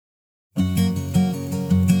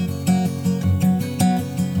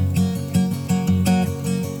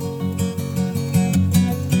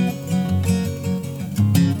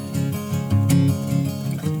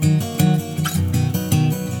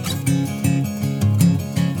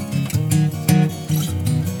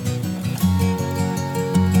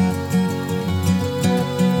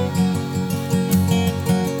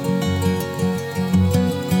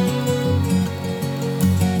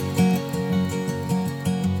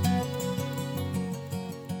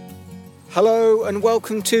Hello and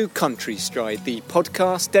welcome to Country Stride, the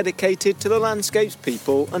podcast dedicated to the landscapes,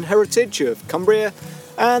 people and heritage of Cumbria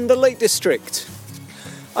and the Lake District.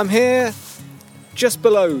 I'm here just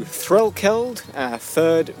below Threlkeld, our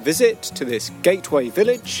third visit to this gateway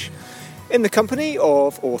village, in the company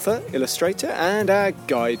of author, illustrator and our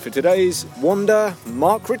guide for today's wander,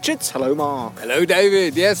 Mark Richards. Hello, Mark. Hello,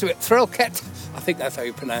 David. Yes, we're at Threlkeld. I think that's how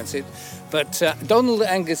you pronounce it. But Donald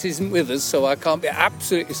Angus isn't with us, so I can't be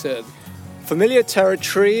absolutely certain. Familiar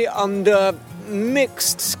territory under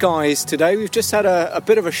mixed skies today. We've just had a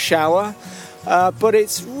bit of a shower, but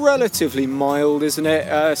it's relatively mild, isn't it?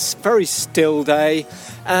 A very still day.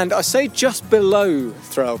 And I say just below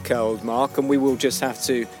Threlkeld, Mark, and we will just have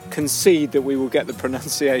to concede that we will get the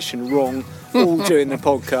pronunciation wrong all during the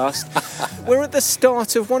podcast. We're at the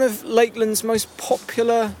start of one of Lakeland's most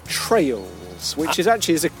popular trails, which is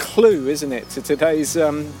a clue, isn't it, to today's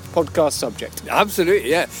podcast subject?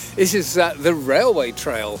 Absolutely, yeah. This is the railway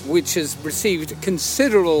trail, which has received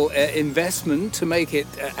considerable investment to make it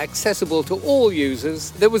accessible to all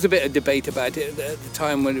users. There was a bit of debate about it at the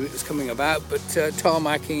time when it was coming about, but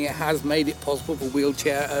tarmacking it has made it possible for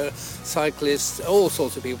wheelchair cyclists, all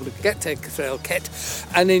sorts of people to get to Threlkeld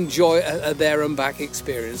and enjoy a there and back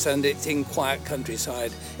experience. And it's in quiet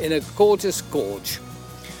countryside in a gorgeous gorge.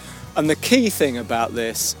 And the key thing about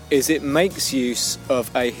this is it makes use of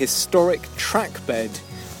a historic track bed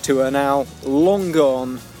to a now long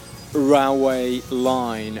gone railway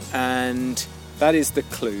line, and that is the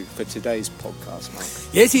clue for today's podcast,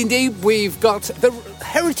 Mark. Yes, indeed, we've got the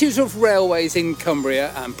heritage of railways in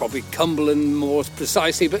Cumbria, and probably Cumberland more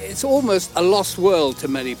precisely, but it's almost a lost world to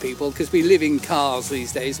many people because we live in cars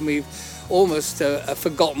these days, and we've almost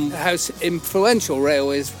forgotten how influential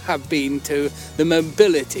railways have been to the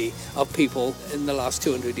mobility of people in the last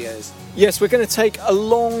 200 years. Yes, we're going to take a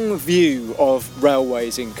long view of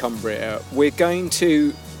railways in Cumbria. We're going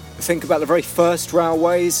to think about the very first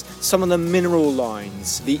railways, some of the mineral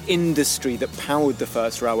lines, the industry that powered the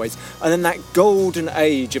first railways, and then that golden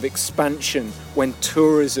age of expansion when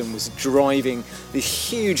tourism was driving these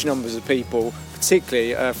huge numbers of people,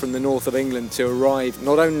 particularly from the north of England, to arrive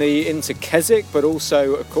not only into Keswick but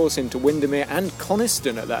also, of course, into Windermere and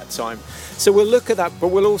Coniston at that time. So we'll look at that, but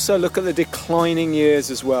we'll also look at the declining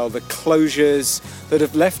years as well, the closures that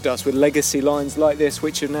have left us with legacy lines like this,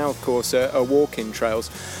 which are now, of course, are walking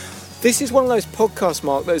trails. This is one of those podcasts,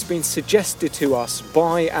 Mark, that has been suggested to us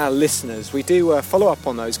by our listeners. We do follow up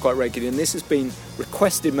on those quite regularly, and this has been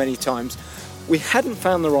requested many times. We hadn't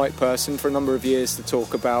found the right person for a number of years to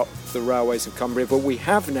talk about the railways of Cumbria, but we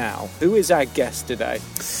have now. Who is our guest today?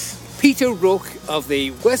 Peter Rook of the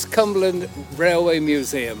West Cumberland Railway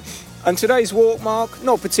Museum. And today's walk, Mark,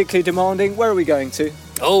 not particularly demanding. Where are we going to?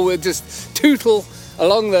 Oh, we'll just tootle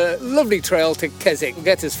along the lovely trail to Keswick. We'll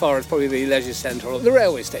get as far as probably the leisure centre or the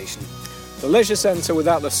railway station. The leisure centre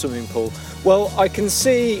without the swimming pool. Well, I can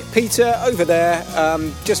see Peter over there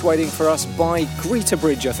just waiting for us by Greta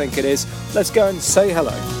Bridge, I think it is. Let's go and say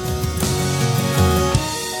hello.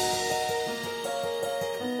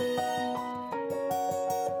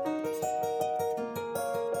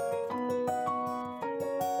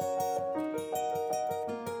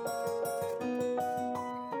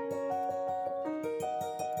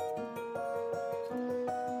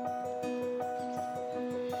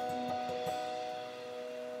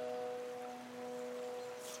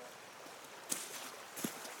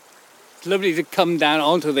 It's lovely to come down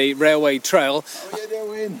onto the railway trail. How are you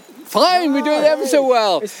doing? Fine, we're doing ever so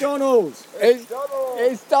well. It's Donald.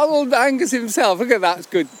 It's Donald Angus himself. Look at that, it's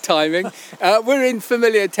good timing. We're in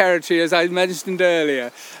familiar territory, as I mentioned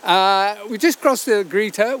earlier. We just crossed the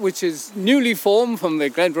Greta, which is newly formed from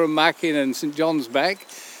the Glendronach and St John's Beck,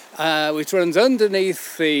 which runs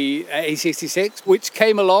underneath the A66, which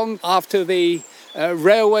came along after the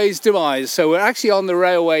railway's demise. So we're actually on the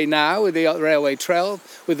railway now, with the railway trail,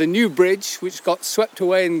 with a new bridge which got swept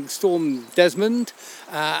away in Storm Desmond,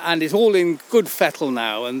 and it's all in good fettle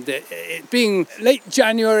now. And it being late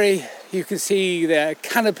January, you can see the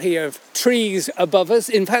canopy of trees above us.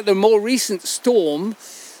 In fact, the more recent Storm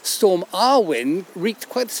Arwen, wreaked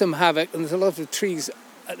quite some havoc, and there's a lot of trees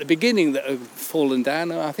at the beginning that have fallen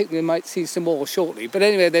down, and I think we might see some more shortly. But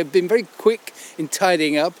anyway, they've been very quick in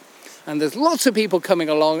tidying up. And there's lots of people coming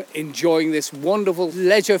along enjoying this wonderful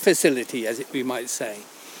leisure facility, as we might say.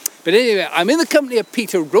 But anyway, I'm in the company of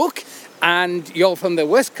Peter Rook, and you're from the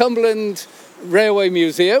West Cumberland Railway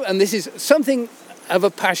Museum, and this is something of a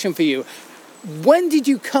passion for you. When did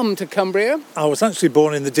you come to Cumbria? I was actually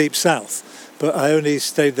born in the deep south, but I only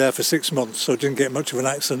stayed there for 6 months, so I didn't get much of an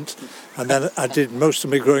accent. And then I did most of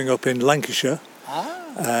my growing up in Lancashire,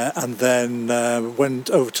 and then went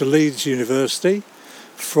over to Leeds University,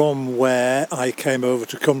 from where I came over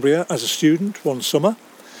to Cumbria as a student one summer.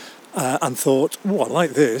 And thought, I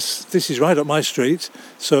like this. This is right up my street.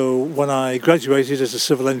 So when I graduated as a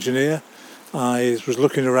civil engineer, I was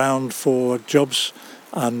looking around for jobs,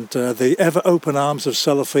 and the ever open arms of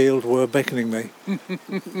Sellafield were beckoning me.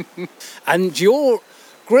 And your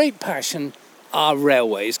great passion are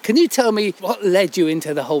railways. Can you tell me what led you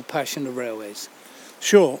into the whole passion of railways?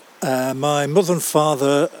 Sure. My mother and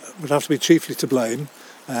father would have to be chiefly to blame.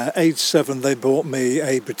 Age 7, they bought me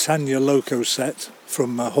a Britannia Loco set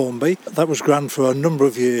from Hornby. That was grand for a number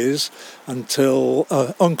of years until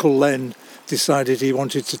Uncle Len decided he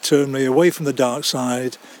wanted to turn me away from the dark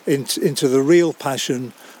side into the real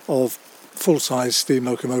passion of full-size steam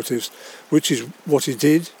locomotives, which is what he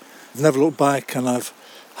did. I've never looked back, and I've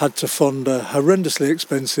had to fund a horrendously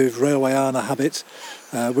expensive railway Arna habit,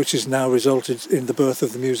 which has now resulted in the birth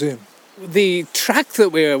of the museum. The track that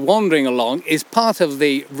we're wandering along is part of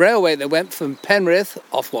the railway that went from Penrith,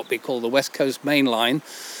 off what we call the West Coast Main Line,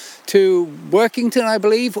 to Workington, I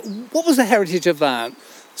believe. What was the heritage of that?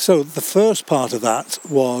 So the first part of that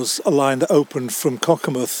was a line that opened from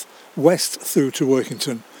Cockermouth west through to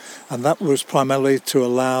Workington, and that was primarily to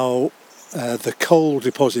allow the coal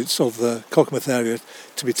deposits of the Cockermouth area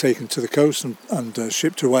to be taken to the coast and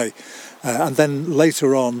shipped away. And then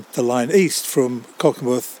later on, the line east from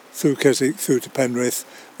Cockermouth through Keswick through to Penrith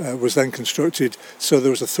was then constructed, so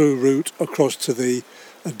there was a through route across to the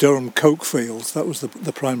Durham coke fields. That was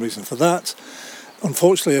the prime reason for that.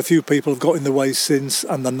 Unfortunately, a few people have got in the way since,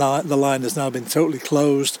 and the line has now been totally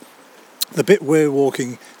closed. The bit we're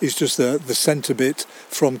walking is just the centre bit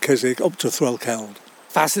from Keswick up to Threlkeld.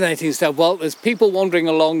 Fascinating stuff. Well, there's people wandering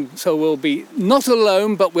along, so we'll be not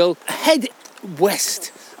alone, but we'll head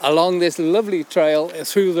west along this lovely trail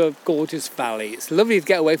through the gorgeous valley. It's lovely to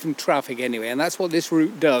get away from traffic anyway, and that's what this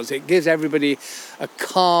route does. It gives everybody a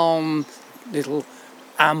calm little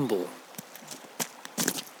amble.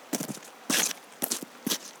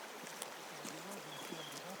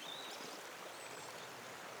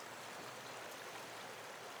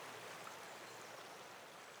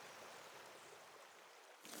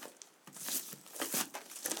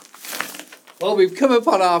 Well, we've come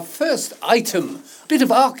upon our first item, a bit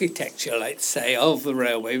of architecture, let's say, of the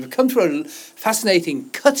railway. We've come through a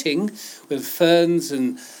fascinating cutting with ferns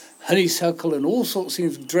and honeysuckle and all sorts of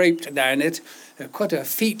things draped down it. Quite a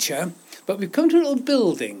feature. But we've come to a little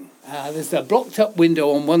building. There's a blocked up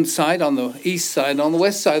window on one side, on the east side. On the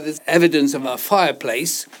west side, there's evidence of a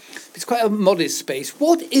fireplace. It's quite a modest space.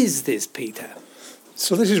 What is this, Peter?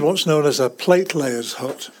 So this is what's known as a plate layers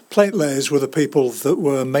hut. Plate layers were the people that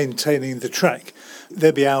were maintaining the track.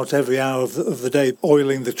 They'd be out every hour of the day,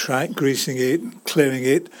 oiling the track, greasing it, clearing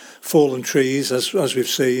it, fallen trees, as we've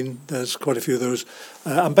seen. There's quite a few of those.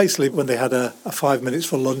 And basically, when they had a 5 minutes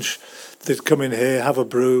for lunch, they'd come in here, have a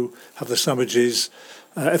brew, have the sandwiches.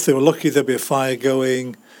 If they were lucky, there'd be a fire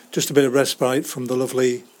going, just a bit of respite from the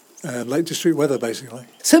lovely Lake District weather, basically.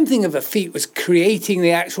 Something of a feat was creating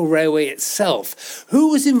the actual railway itself.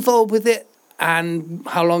 Who was involved with it, and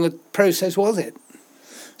how long a process was it?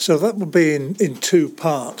 So that would be in two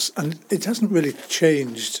parts, and it hasn't really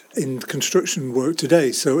changed in construction work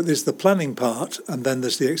today. So there's the planning part, and then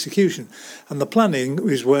there's the execution. And the planning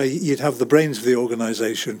is where you'd have the brains of the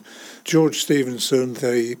organisation. George Stevenson,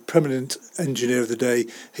 the permanent engineer of the day,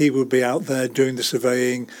 he would be out there doing the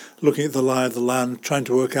surveying, looking at the lie of the land, trying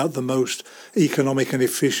to work out the most economic and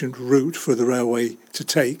efficient route for the railway to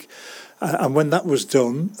take. And when that was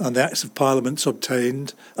done, and the Acts of Parliament's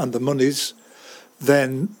obtained, and the monies,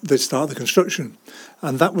 then they'd start the construction.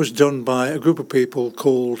 And that was done by a group of people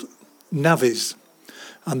called navvies.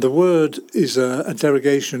 And the word is a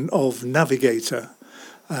derogation of navigator.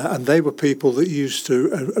 And they were people that used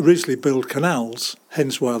to originally build canals,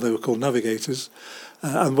 hence why they were called navigators.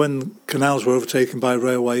 And when canals were overtaken by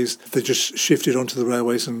railways, they just shifted onto the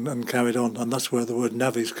railways and carried on. And that's where the word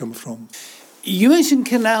navvies come from. You mentioned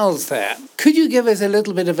canals there. Could you give us a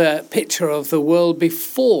little bit of a picture of the world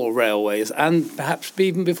before railways and perhaps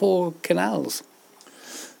even before canals?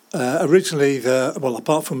 Originally,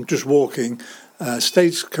 apart from just walking,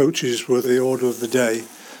 stagecoaches were the order of the day,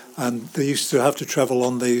 and they used to have to travel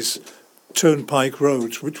on these turnpike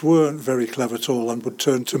roads, which weren't very clever at all and would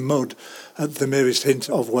turn to mud at the merest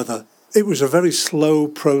hint of weather. It was a very slow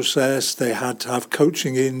process. They had to have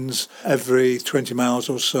coaching inns every 20 miles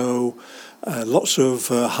or so. Lots of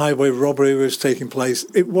highway robbery was taking place.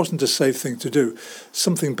 It wasn't a safe thing to do.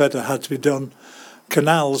 Something better had to be done.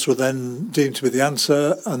 Canals were then deemed to be the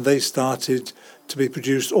answer, and they started to be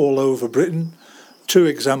produced all over Britain two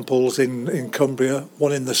examples in Cumbria,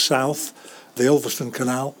 one in the south, the Ulverston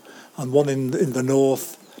Canal, and one in the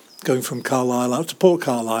north, going from Carlisle out to Port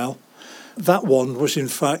Carlisle. That one was in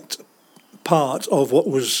fact part of what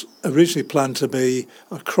was originally planned to be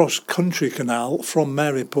a cross-country canal from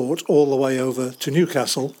Maryport all the way over to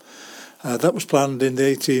Newcastle. That was planned in the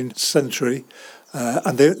 18th century,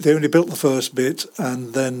 and they only built the first bit,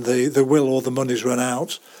 and then the will or the monies ran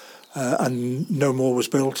out, and no more was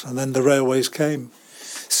built, and then the railways came.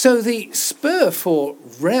 So the spur for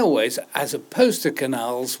railways as opposed to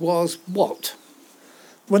canals was what?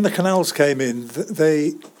 When the canals came in,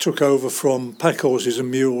 they took over from pack horses and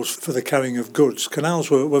mules for the carrying of goods. Canals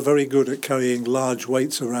were very good at carrying large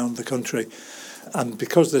weights around the country, and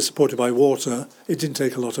because they're supported by water, it didn't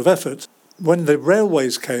take a lot of effort. When the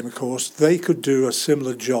railways came, of course, they could do a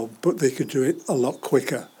similar job, but they could do it a lot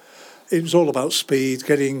quicker. It was all about speed,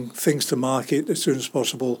 getting things to market as soon as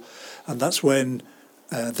possible, and that's when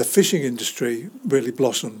the fishing industry really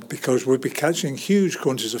blossomed, because we'd be catching huge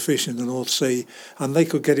quantities of fish in the North Sea, and they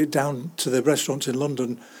could get it down to their restaurants in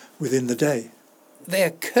London within the day. They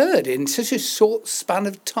occurred in such a short span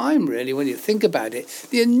of time, really, when you think about it.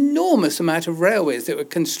 The enormous amount of railways that were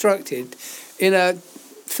constructed in a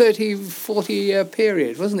 30, 40-year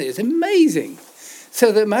period, wasn't it? It's amazing.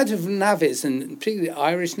 So the amount of navvies, and particularly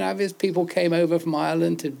Irish navvies, people came over from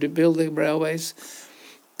Ireland to build the railways.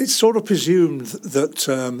 It's sort of presumed that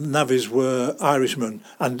navvies were Irishmen,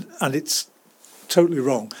 and it's totally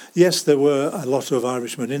wrong. Yes, there were a lot of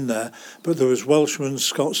Irishmen in there, but there was Welshmen,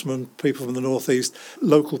 Scotsmen, people from the northeast,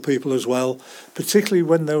 local people as well, particularly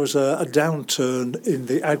when there was a downturn in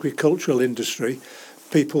the agricultural industry.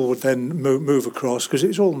 People would then move across, because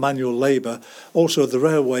it's all manual labour. Also, the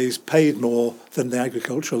railways paid more than the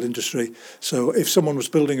agricultural industry. So if someone was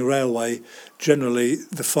building a railway, generally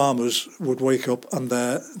the farmers would wake up and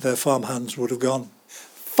their farm hands would have gone.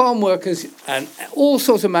 Farm workers and all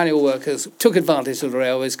sorts of manual workers took advantage of the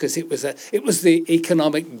railways because it was the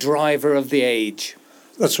economic driver of the age.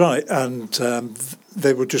 That's right, and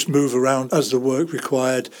they would just move around as the work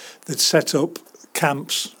required. They'd set up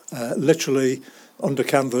camps, literally under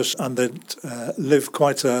canvas, and they'd live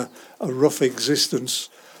quite a rough existence.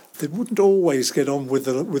 They wouldn't always get on with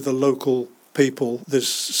the local people. There's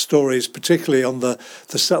stories, particularly on the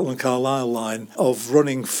Settle and Carlisle line, of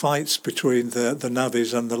running fights between the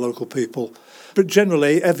navvies and the local people. But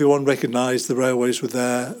generally, everyone recognised the railways were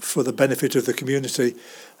there for the benefit of the community,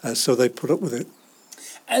 so they put up with it.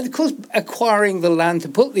 And of course, acquiring the land to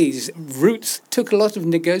put these routes took a lot of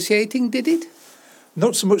negotiating, did it?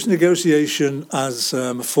 Not so much negotiation as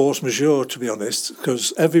force majeure, to be honest,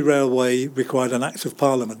 because every railway required an Act of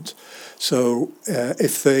Parliament. So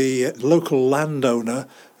if the local landowner,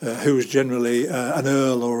 who was generally an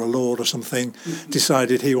earl or a lord or something,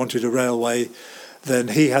 decided he wanted a railway, then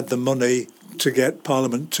he had the money to get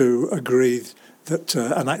Parliament to agree that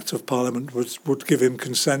an Act of Parliament would give him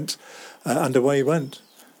consent, and away he went.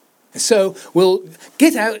 So we'll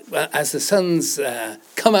get out as the sun's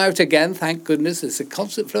come out again, thank goodness. There's a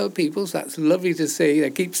constant flow of people, so that's lovely to see. They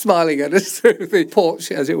keep smiling at us through the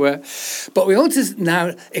porch, as it were. But we want to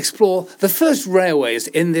now explore the first railways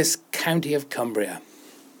in this county of Cumbria.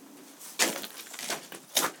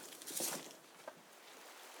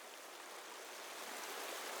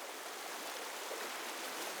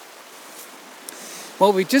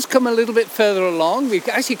 Well, we've just come a little bit further along. We've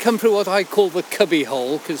actually come through what I call the cubby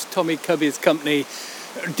hole, because Tommy Cubby's company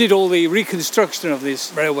did all the reconstruction of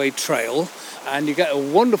this railway trail, and you get a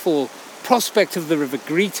wonderful prospect of the River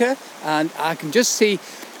Greeta, and I can just see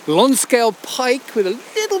Lonscale Pike with a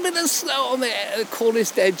little bit of snow on the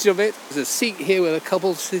cornice edge of it. There's a seat here with a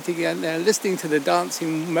couple sitting in there listening to the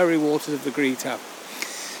dancing merry waters of the Greeta.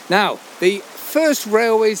 Now, the first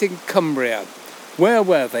railways in Cumbria, where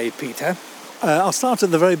were they, Peter? I'll start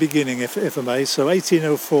at the very beginning, if I may. So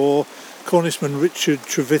 1804, Cornishman Richard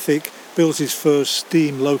Trevithick builds his first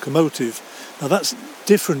steam locomotive. Now that's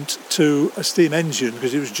different to a steam engine,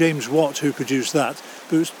 because it was James Watt who produced that,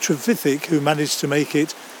 but it was Trevithick who managed to make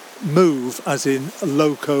it move, as in a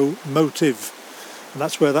locomotive. And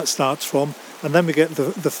that's where that starts from. And then we get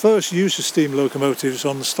the first use of steam locomotives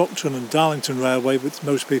on the Stockton and Darlington Railway, which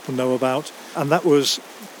most people know about. And that was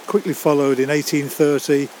quickly followed in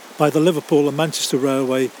 1830 by the Liverpool and Manchester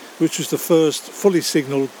Railway, which was the first fully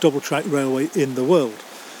signalled double-track railway in the world.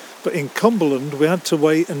 But in Cumberland, we had to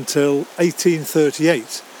wait until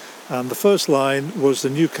 1838, and the first line was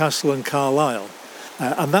the Newcastle and Carlisle,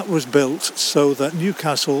 and that was built so that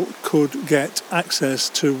Newcastle could get access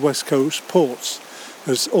to West Coast ports,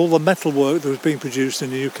 because all the metalwork that was being produced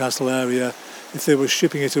in the Newcastle area, if they were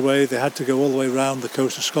shipping it away, they had to go all the way around the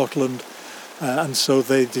coast of Scotland, And so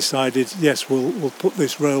they decided, yes, we'll put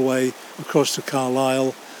this railway across to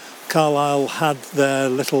Carlisle. Carlisle had their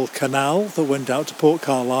little canal that went out to Port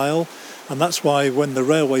Carlisle, and that's why when the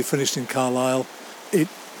railway finished in Carlisle, it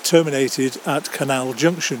terminated at Canal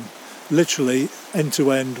Junction, literally end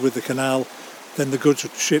to end with the canal. Then the goods were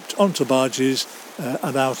shipped onto barges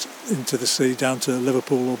and out into the sea down to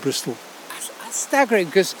Liverpool or Bristol. That's staggering,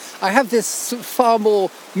 because I have this far more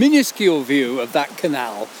minuscule view of that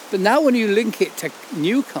canal. But now when you link it to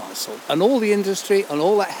Newcastle and all the industry and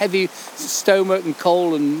all that heavy stonework and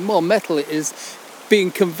coal and more metal it is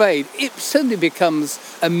being conveyed, it suddenly becomes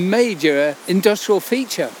a major industrial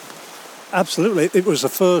feature. Absolutely. It was the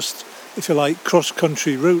first, if you like,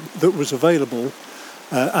 cross-country route that was available,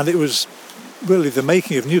 and it was really the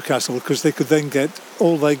making of Newcastle, because they could then get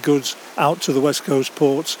all their goods out to the West Coast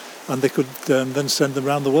ports and they could then send them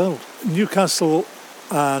around the world. Newcastle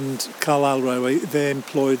and Carlisle Railway, they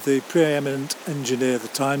employed the preeminent engineer at the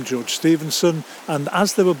time, George Stephenson, and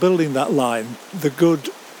as they were building that line, the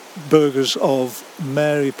good burghers of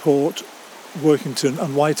Maryport, Workington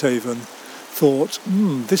and Whitehaven thought,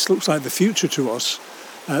 this looks like the future to us.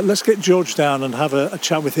 Let's get George down and have a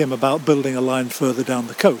chat with him about building a line further down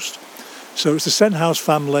the coast. So it's the Senhouse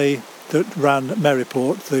family that ran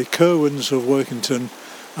Maryport, the Curwens of Workington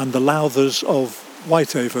and the Lowthers of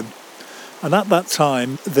Whitehaven. And at that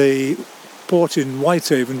time, the port in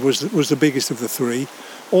Whitehaven was the biggest of the three.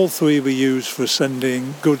 All three were used for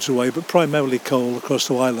sending goods away, but primarily coal across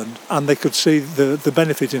to Ireland. And they could see the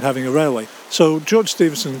benefit in having a railway. So George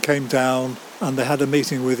Stephenson came down and they had a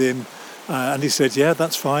meeting with him. And he said, yeah,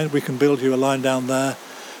 that's fine, we can build you a line down there.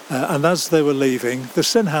 And as they were leaving, the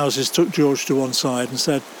Senhouses took George to one side and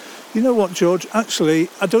said, you know what, George, actually,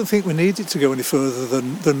 I don't think we need it to go any further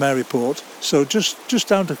than Maryport. So just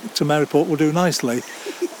down to Maryport will do nicely.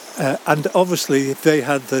 And obviously, they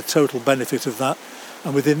had the total benefit of that.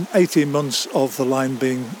 And within 18 months of the line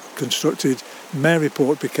being constructed,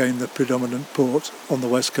 Maryport became the predominant port on the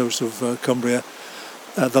west coast of Cumbria.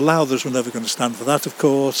 The Lowthers were never going to stand for that, of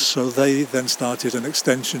course, so they then started an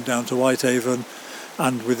extension down to Whitehaven,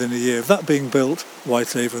 and within a year of that being built,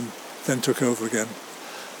 Whitehaven then took over again.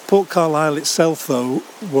 Port Carlisle itself, though,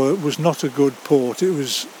 was not a good port. It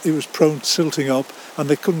was prone to silting up, and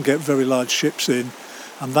they couldn't get very large ships in,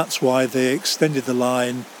 and that's why they extended the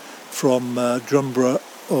line from Drumborough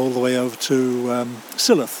all the way over to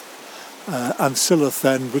Silloth. And Silloth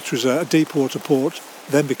then, which was a deep water port,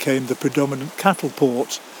 then became the predominant cattle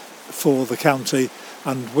port for the county,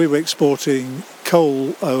 and we were exporting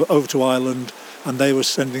coal over to Ireland, and they were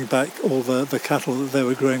sending back all the cattle that they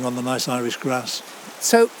were growing on the nice Irish grass.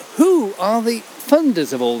 So who are the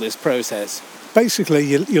funders of all this process? Basically,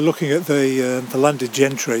 you're looking at the landed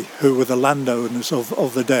gentry, who were the landowners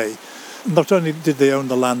of the day. Not only did they own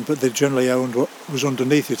the land, but they generally owned what was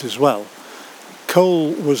underneath it as well.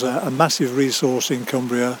 Coal was a massive resource in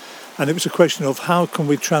Cumbria, and it was a question of how can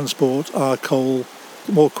we transport our coal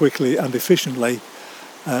more quickly and efficiently,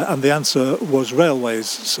 and the answer was railways.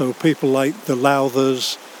 So people like the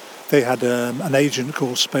Lowthers, they had an agent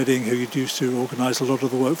called Spedding who used to organise a lot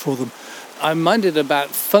of the work for them. I'm minded about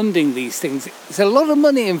funding these things. There's a lot of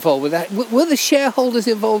money involved with that. Were the shareholders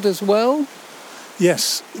involved as well?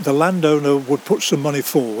 Yes, the landowner would put some money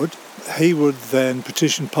forward. He would then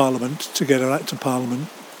petition Parliament to get an Act of Parliament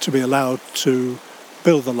to be allowed to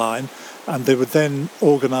build the line, and they would then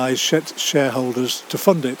organise shareholders to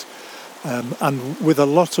fund it. And with a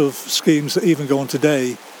lot of schemes that even go on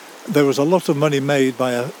today, there was a lot of money made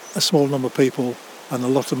by a small number of people and a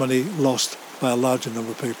lot of money lost by a larger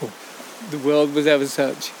number of people. The world was ever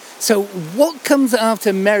such. So what comes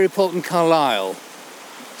after Maryport and Carlisle?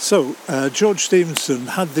 So George Stephenson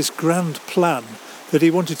had this grand plan that he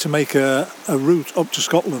wanted to make a route up to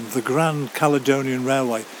Scotland, the Grand Caledonian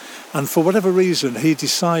Railway. And for whatever reason, he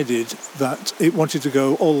decided that it wanted to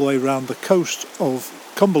go all the way around the coast of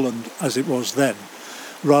Cumberland, as it was then,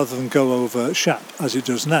 rather than go over Shap, as it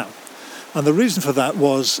does now. And the reason for that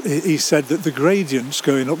was he said that the gradients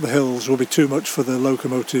going up the hills will be too much for the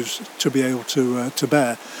locomotives to be able to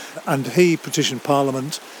bear. And he petitioned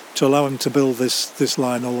Parliament to allow him to build this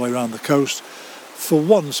line all the way around the coast. For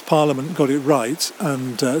once, Parliament got it right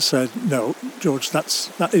and said, no, George,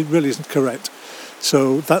 it really isn't correct.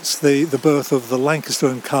 So that's the birth of the Lancaster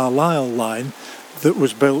and Carlisle line that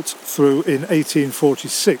was built through in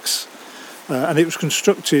 1846. And it was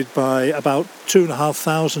constructed by about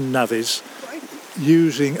 2,500 navvies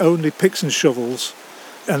using only picks and shovels.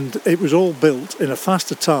 And it was all built in a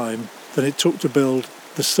faster time than it took to build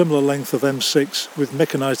the similar length of M6 with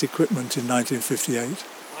mechanised equipment in 1958.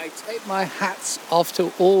 I take my hats off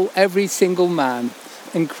to every single man.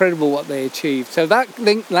 incredible what they achieved. So that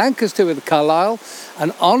linked Lancaster with Carlisle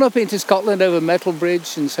and on up into Scotland over Metal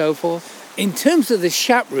Bridge and so forth. In terms of the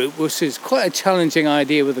Shap route, which is quite a challenging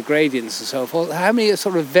idea with the gradients and so forth, how many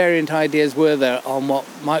sort of variant ideas were there on what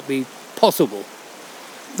might be possible?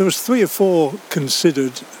 There was 3 or 4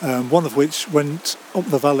 considered, one of which went up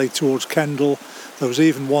the valley towards Kendal. There was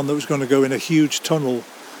even one that was going to go in a huge tunnel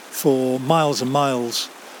for miles and miles,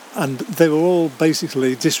 and they were all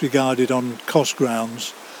basically disregarded on cost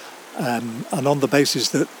grounds, and on the basis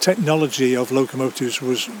that technology of locomotives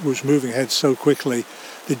was moving ahead so quickly,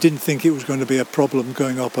 they didn't think it was going to be a problem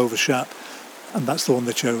going up over Shap, and that's the one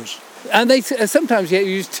they chose. And they sometimes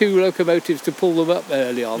used 2 locomotives to pull them up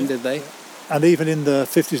early on, did they? And even in the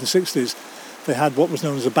 50s and 60s, they had what was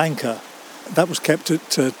known as a banker. That was kept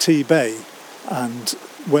at T Bay, and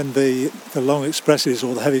when the long expresses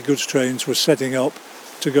or the heavy goods trains were setting up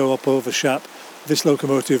to go up over Shap, this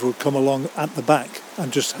locomotive would come along at the back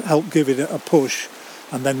and just help give it a push,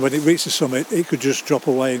 and then when it reached the summit, it could just drop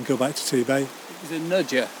away and go back to T Bay. It was a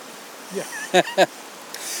nudger. Yeah.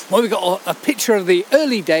 Well, we got a picture of the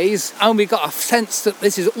early days, and we got a sense that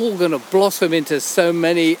this is all going to blossom into so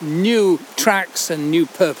many new tracks and new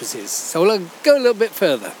purposes. So we'll go a little bit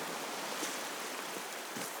further.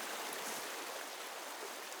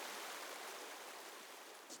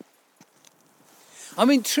 I'm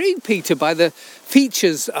intrigued, Peter, by the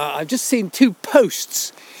features. I've just seen 2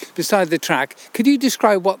 posts beside the track. Could you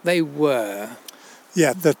describe what they were?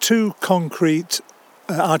 Yeah, they're 2 concrete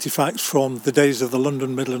artefacts from the days of the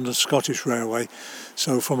London, Midland and Scottish Railway,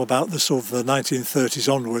 so from about the sort of the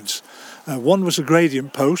 1930s onwards. One was a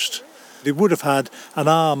gradient post. It would have had an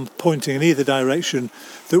arm pointing in either direction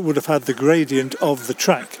that would have had the gradient of the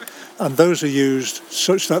track, and those are used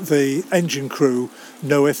such that the engine crew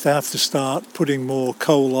know if they have to start putting more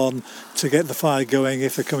coal on to get the fire going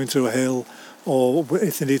if they're coming to a hill, or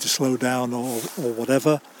if they need to slow down or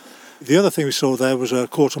whatever. The other thing we saw there was a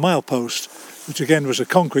quarter-mile post, which again was a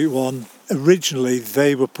concrete one. Originally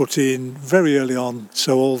they were put in very early on,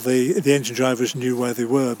 so all the engine drivers knew where they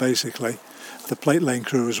were, basically, the plate lane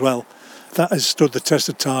crew as well. That has stood the test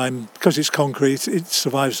of time. Because it's concrete, it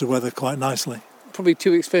survives the weather quite nicely. Probably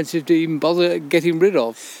too expensive to even bother getting rid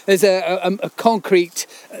of. There's a concrete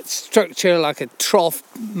structure like a trough,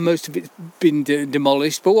 most of it's been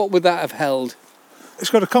demolished, but what would that have held? It's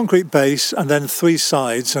got a concrete base and then 3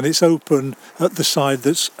 sides, and it's open at the side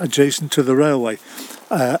that's adjacent to the railway.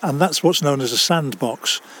 And that's what's known as a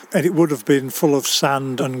sandbox. And it would have been full of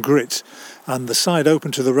sand and grit. And the side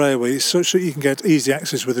open to the railway is such that you can get easy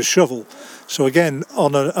access with a shovel. So again,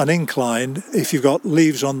 on an incline, if you've got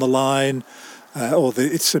leaves on the line, or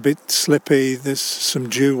it's a bit slippy, there's some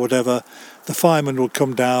dew, whatever, the fireman will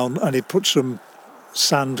come down and he'd put some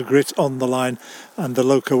sand grit on the line, and the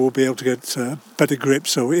loco will be able to get better grip,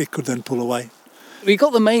 so it could then pull away. We've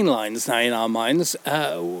got the main lines now in our minds.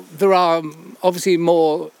 There are obviously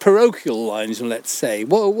more parochial lines, let's say.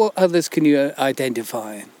 What others can you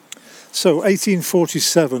identify? So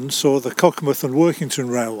 1847 saw the Cockermouth and Workington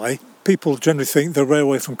Railway. People generally think the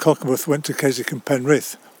railway from Cockermouth went to Keswick and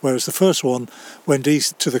Penrith, whereas the first one went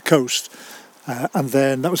east to the coast. And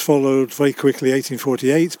then that was followed very quickly,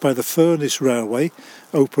 1848, by the Furness Railway,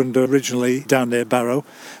 opened originally down near Barrow,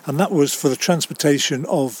 and that was for the transportation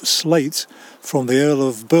of slate from the Earl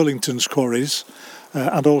of Burlington's quarries,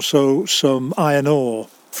 and also some iron ore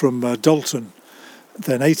from Dalton.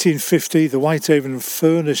 Then 1850, the Whitehaven and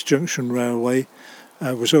Furness Junction Railway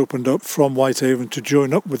was opened up from Whitehaven to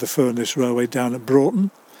join up with the Furness Railway down at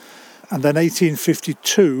Broughton. And then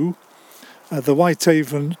 1852, the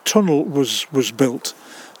Whitehaven Tunnel was built.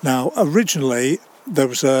 Now, originally, there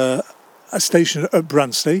was a station at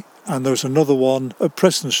Branstey, and there was another one at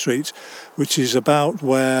Preston Street, which is about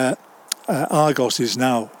where Argos is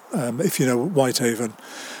now, if you know Whitehaven.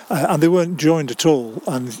 And they weren't joined at all,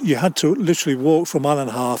 and you had to literally walk for a mile and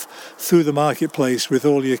a half through the marketplace with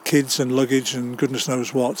all your kids and luggage and goodness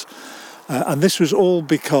knows what. And this was all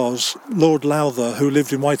because Lord Lowther, who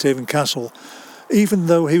lived in Whitehaven Castle, even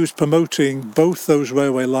though he was promoting both those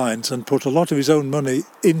railway lines and put a lot of his own money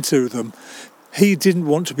into them, he didn't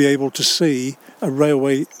want to be able to see a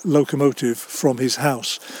railway locomotive from his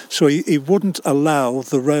house. So he wouldn't allow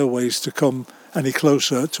the railways to come any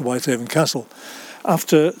closer to Whitehaven Castle.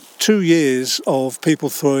 After 2 years of people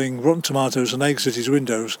throwing rotten tomatoes and eggs at his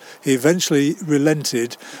windows, he eventually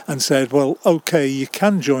relented and said, well, OK, you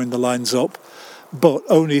can join the lines up, but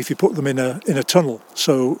only if you put them in a tunnel,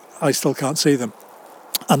 so I still can't see them.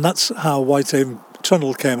 And that's how Whitehaven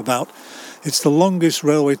Tunnel came about. It's the longest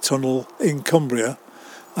railway tunnel in Cumbria,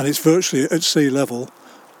 and it's virtually at sea level,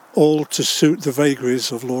 all to suit the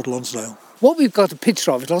vagaries of Lord Lonsdale. What we've got a picture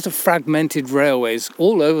of is a lot of fragmented railways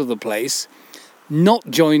all over the place, not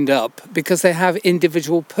joined up because they have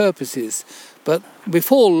individual purposes. But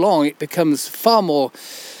before long, it becomes far more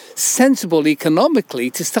sensible economically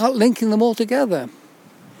to start linking them all together.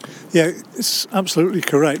 Yeah, it's absolutely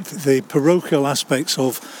correct. The parochial aspects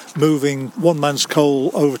of moving one man's coal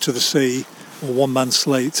over to the sea or one man's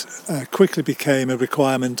slate quickly became a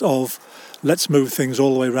requirement of let's move things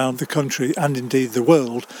all the way around the country and indeed the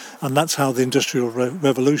world, and that's how the Industrial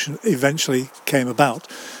Revolution eventually came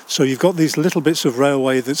about. So you've got these little bits of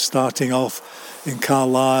railway that's starting off in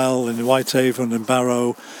Carlisle, in Whitehaven and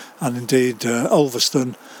Barrow, and indeed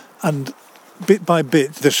Ulverston, and bit by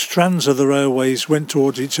bit the strands of the railways went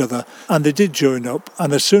towards each other and they did join up,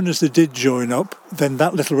 and as soon as they did join up, then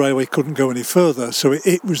that little railway couldn't go any further, so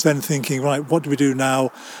it was then thinking, right, what do we do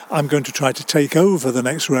now? I'm going to try to take over the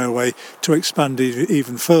next railway to expand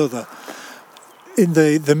even further. In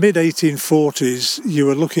the mid-1840s you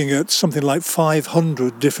were looking at something like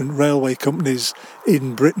 500 different railway companies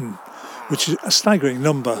in Britain, which is a staggering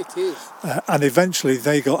number. It is. And eventually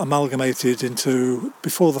they got amalgamated into,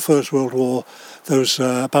 before the First World War, there was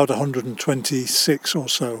about 126 or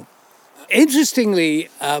so. Interestingly,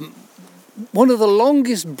 one of the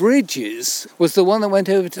longest bridges was the one that went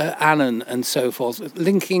over to Annan and so forth,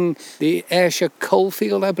 linking the Ayrshire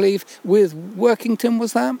coalfield, I believe, with Workington,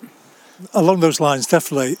 was that? Along those lines,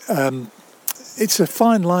 definitely. It's a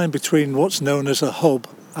fine line between what's known as a hub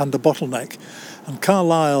and a bottleneck. And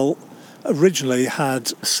Carlisle originally had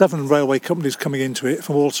 7 railway companies coming into it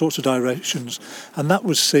from all sorts of directions, and that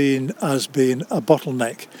was seen as being a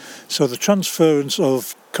bottleneck. So the transference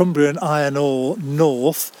of Cumbrian iron ore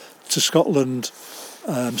north to Scotland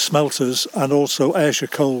smelters and also Ayrshire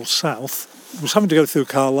coal south was having to go through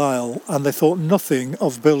Carlisle, and they thought nothing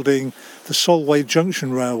of building the Solway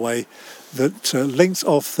Junction Railway that linked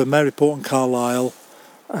off the Maryport and Carlisle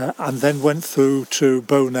and then went through to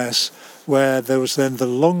Bowness, where there was then the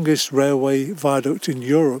longest railway viaduct in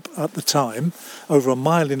Europe at the time, over a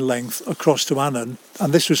mile in length, across to Annan.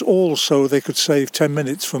 And this was all so they could save 10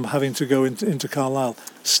 minutes from having to go into Carlisle.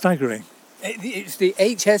 Staggering. It's the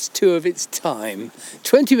HS2 of its time.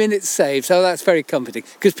 20 minutes saved, so that's very comforting.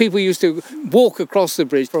 Because people used to walk across the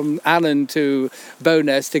bridge from Annan to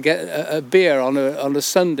Bowness to get a beer on a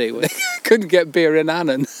Sunday. They couldn't get beer in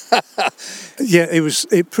Annan. Yeah,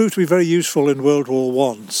 it proved to be very useful in World War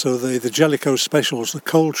One. So the Jellicoe specials, the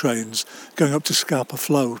coal trains going up to Scapa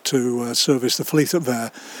Flow to service the fleet up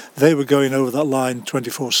there, they were going over that line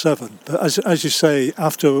 24/7. But as you say,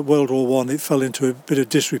 after World War One, it fell into a bit of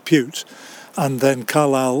disrepute. And then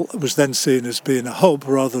Carlisle was then seen as being a hub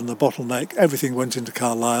rather than a bottleneck. Everything went into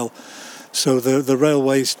Carlisle. So the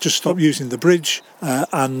railways just stopped using the bridge.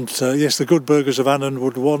 Yes, the good burghers of Annan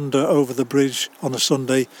would wander over the bridge on a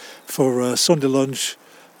Sunday for a Sunday lunch,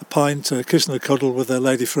 a pint, a kiss and a cuddle with their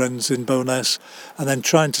lady friends in Bowness, and then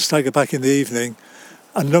trying to stagger back in the evening.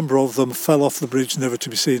 A number of them fell off the bridge, never to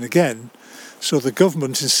be seen again. So the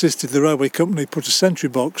government insisted the railway company put a sentry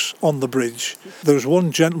box on the bridge. There was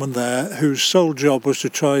one gentleman there whose sole job was to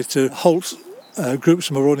try to halt groups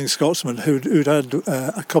of marauding Scotsmen who'd had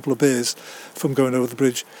a couple of beers from going over the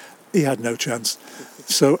bridge. He had no chance.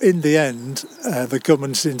 So in the end, the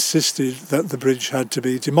government insisted that the bridge had to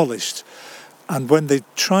be demolished. And when they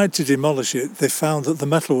tried to demolish it, they found that the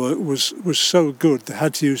metalwork was so good they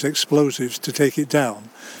had to use explosives to take it down.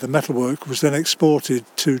 The metalwork was then exported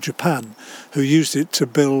to Japan, who used it to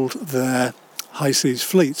build their high seas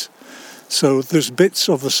fleet. So there's bits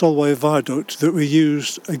of the Solway Viaduct that were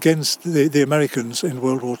used against the Americans in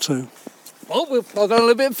World War II. Well, we'll plod on a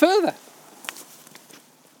little bit further.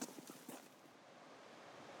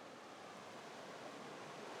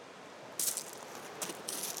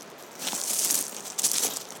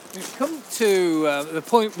 We've come to the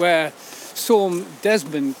point where Storm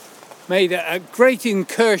Desmond made a great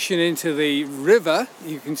incursion into the river.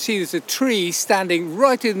 You can see there's a tree standing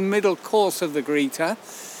right in the middle course of the Greater,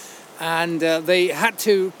 and they had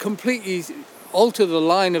to completely alter the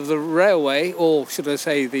line of the railway, or should I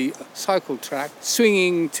say the cycle track,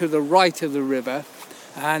 swinging to the right of the river.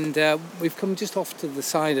 And we've come just off to the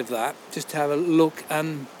side of that, just to have a look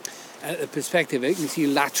at the perspective. You can see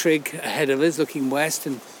Latrigg ahead of us, looking west,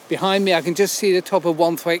 and behind me I can just see the top of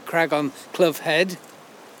Wanthwaite Crag on Clough Head.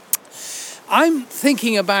 I'm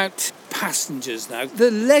thinking about passengers now.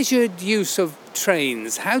 The leisured use of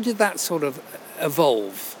trains, how did that sort of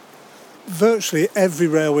evolve? Virtually every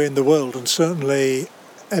railway in the world, and certainly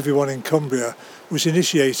everyone in Cumbria, was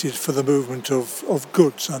initiated for the movement of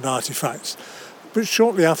goods and artefacts. But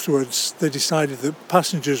shortly afterwards, they decided that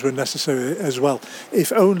passengers were necessary as well,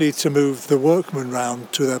 if only to move the workmen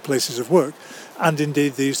round to their places of work. And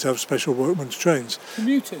indeed, they used to have special workmen's trains.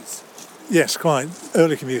 Commuters. Yes, quite,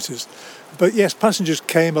 early commuters. But yes, passengers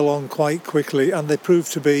came along quite quickly, and they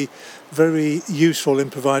proved to be very useful in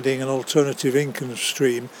providing an alternative income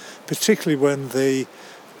stream, particularly when the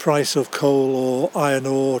price of coal or iron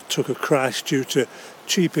ore took a crash due to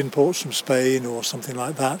cheap imports from Spain or something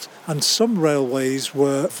like that. And some railways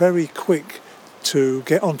were very quick to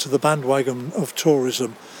get onto the bandwagon of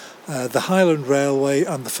tourism. The Highland Railway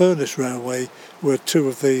and the Furness Railway were two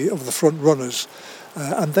of the front runners,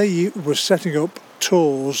 and they were setting up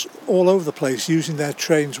tours all over the place using their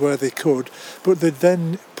trains where they could, but they'd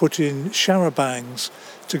then put in charabancs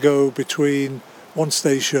to go between one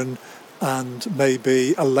station and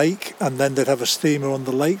maybe a lake, and then they'd have a steamer on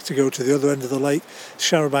the lake to go to the other end of the lake,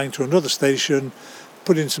 charabanc to another station,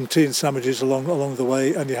 put in some tea and sandwiches along the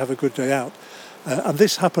way, and you have a good day out. And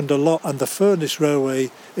this happened a lot, and the Furness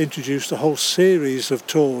Railway introduced a whole series of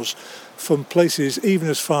tours from places even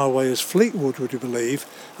as far away as Fleetwood, would you believe,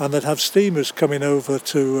 and they'd have steamers coming over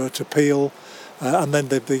to Peel, and then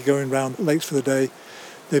they'd be going round lakes for the day.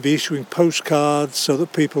 They'd be issuing postcards so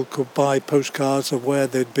that people could buy postcards of where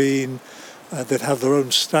they'd been. They'd have their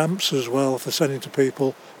own stamps as well for sending to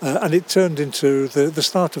people. And it turned into the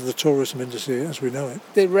start of the tourism industry as we know it.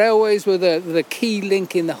 The railways were the key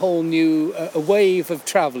link in the whole new wave of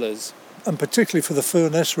travellers. And particularly for the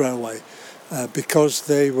Furness Railway, because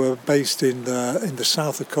they were based in the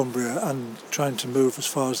south of Cumbria and trying to move as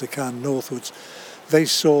far as they can northwards, they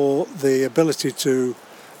saw the ability to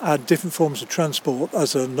add different forms of transport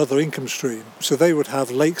as another income stream. So they would have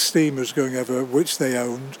lake steamers going over, which they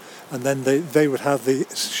owned, and then they would have the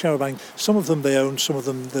charabanc. Some of them they owned, some of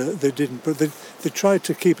them they didn't, but they tried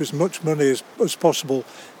to keep as much money as possible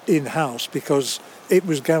in-house because it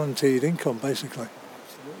was guaranteed income, basically.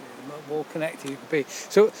 Absolutely, more connected you could be.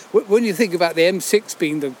 So when you think about the M6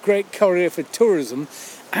 being the great corridor for tourism,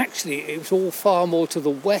 actually it was all far more to the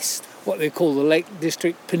west. What they call the Lake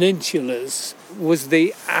District peninsulas was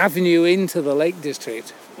the avenue into the Lake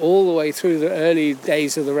District, all the way through the early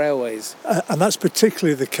days of the railways. And that's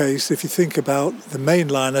particularly the case if you think about the main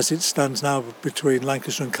line as it stands now between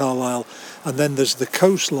Lancaster and Carlisle, and then there's the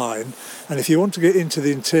coastline. And if you want to get into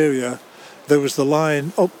the interior, there was the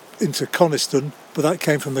line up into Coniston, but that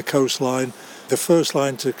came from the coastline. The first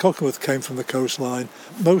line to Cockermouth came from the coastline.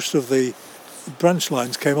 Most of the branch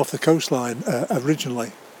lines came off the coastline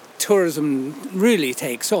originally. Tourism really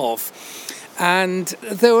takes off, and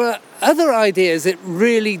there were other ideas that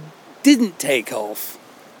really didn't take off.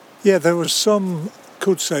 Yeah, there were some,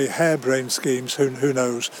 could say, harebrained schemes, who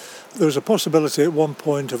knows. There was a possibility at one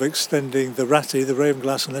point of extending the Ratty, the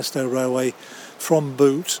Ravenglass and Eskdale Railway, from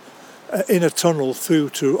Boot in a tunnel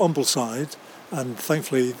through to Umbleside, and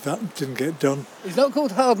thankfully that didn't get done. It's not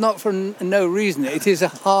called Hard Knot for no reason, it is a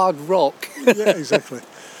hard rock. Yeah, exactly.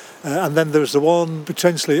 And then there was the one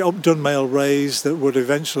potentially up Dunmail Raise that would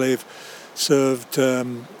eventually have served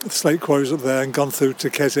slate quarries up there and gone through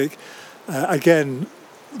to Keswick. Again,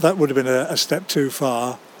 that would have been a step too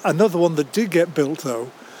far. Another one that did get built,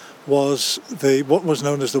 though, was what was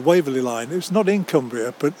known as the Waverley Line. It was not in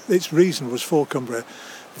Cumbria, but its reason was for Cumbria.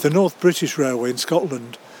 The North British Railway in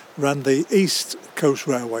Scotland ran the East Coast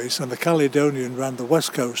Railways, and the Caledonian ran the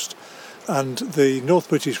West Coast. And the North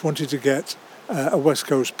British wanted to get a West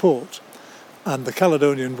Coast port, and the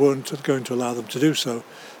Caledonian weren't going to allow them to do so.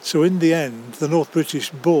 So in the end, the North British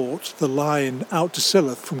bought the line out to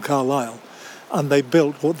Silloth from Carlisle, and they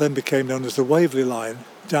built what then became known as the Waverley Line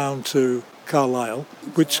down to Carlisle,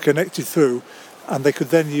 which connected through, and they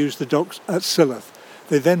could then use the docks at Silloth.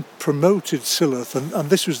 They then promoted Silloth, and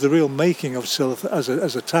this was the real making of Silloth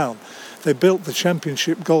as a town. They built the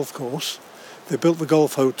Championship golf course, they built the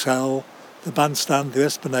golf hotel, the bandstand, the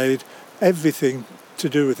esplanade, everything to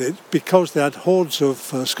do with it, because they had hordes of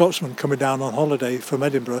Scotsmen coming down on holiday from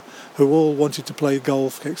Edinburgh who all wanted to play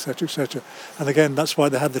golf, etc., etc. And again, that's why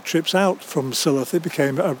they had the trips out from Silloth. It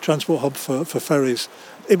became a transport hub for ferries.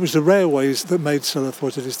 It was the railways that made Silloth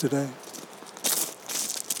what it is today.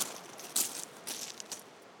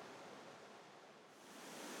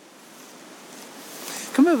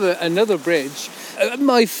 Come over another bridge. At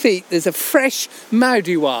my feet there's a fresh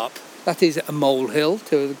Mowdiwap. That is a molehill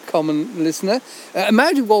to the common listener. A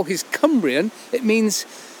Mowdiwap is Cumbrian. It means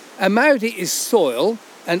a Mowdy is soil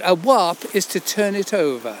and a wap is to turn it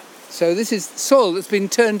over. So this is soil that's been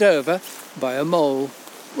turned over by a mole.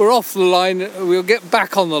 We're off the line. We'll get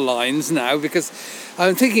back on the lines now because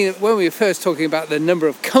I'm thinking that when we were first talking about the number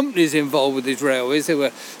of companies involved with these railways, there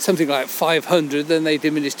were something like 500, then they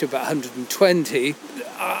diminished to about 120.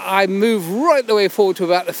 I move right the way forward to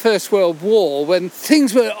about the First World War, when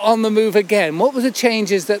things were on the move again. What were the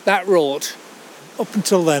changes that wrought? Up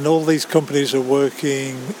until then, all these companies are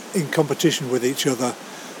working in competition with each other.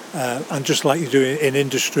 And just like you do in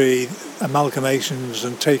industry, amalgamations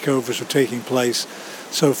and takeovers were taking place.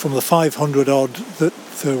 So from the 500 odd that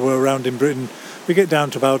there were around in Britain, we get down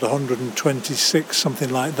to about 126, something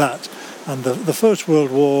like that. And the First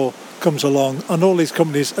World War comes along, and all these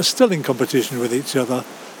companies are still in competition with each other.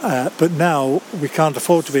 But now we can't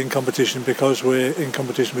afford to be in competition because we're in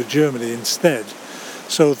competition with Germany instead.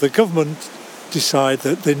 So the government decide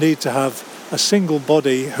that they need to have a single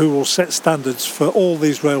body who will set standards for all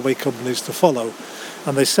these railway companies to follow.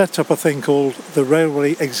 And they set up a thing called the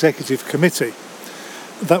Railway Executive Committee.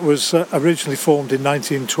 That was originally formed in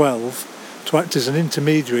 1912 to act as an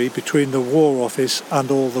intermediary between the War Office and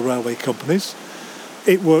all the railway companies.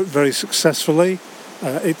 It worked very successfully.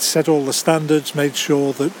 It set all the standards, made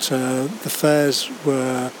sure that the fares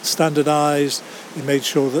were standardised. It made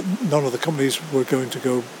sure that none of the companies were going to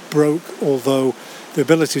go broke, although the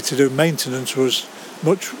ability to do maintenance was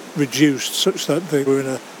much reduced, such that they were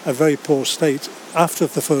in a very poor state after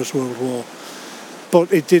the First World War.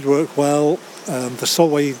 But it did work well. The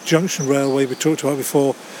Solway Junction Railway we talked about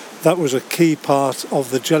before, that was a key part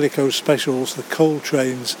of the Jellicoe Specials, the coal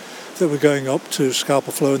trains that were going up to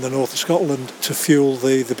Scapa Flow in the north of Scotland to fuel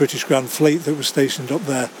the British Grand Fleet that was stationed up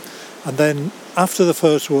there. And then after the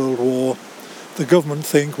First World War, the government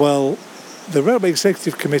think, well, the Railway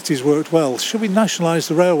Executive Committees worked well. Should we nationalise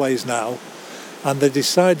the railways now? And they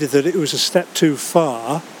decided that it was a step too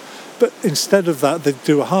far, but instead of that, they'd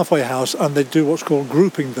do a halfway house and they'd do what's called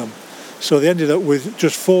grouping them. So they ended up with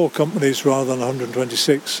just 4 companies rather than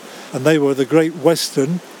 126, and they were the Great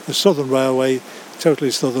Western, the Southern Railway,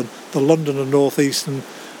 totally southern, the London and North Eastern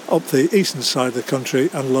up the eastern side of the country,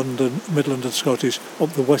 and London, Midland and Scottish up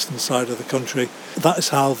the western side of the country. That is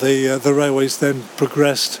how the railways then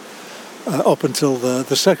progressed up until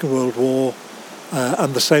the Second World War,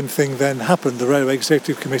 and the same thing then happened. The Railway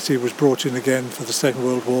Executive Committee was brought in again for the Second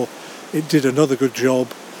World War. It did another good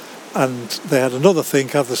job, and they had another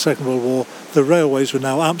think after the Second World War. The railways were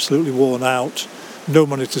now absolutely worn out, no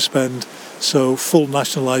money to spend, so full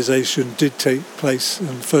nationalisation did take place on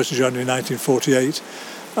 1st of January 1948,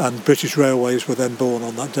 and British Railways were then born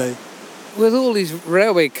on that day. With all these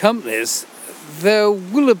railway companies, there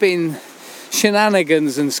will have been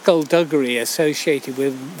shenanigans and skullduggery associated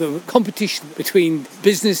with the competition between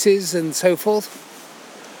businesses and so forth?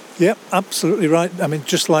 Yep, absolutely right. I mean,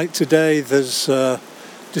 just like today, there's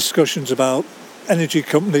discussions about energy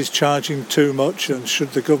companies charging too much and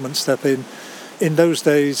should the government step in. In those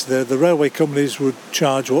days, the railway companies would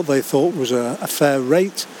charge what they thought was a fair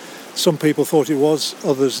rate. Some people thought it was,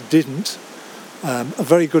 others didn't. A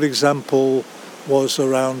very good example was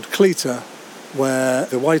around Cleator, where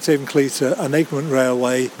the Whitehaven, Cleator and Egremont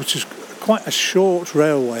Railway, which is quite a short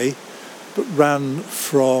railway, but ran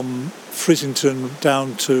from Frizzington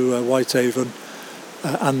down to Whitehaven,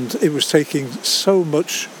 and it was taking so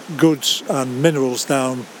much goods and minerals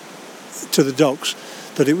down to the docks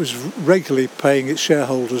that it was regularly paying its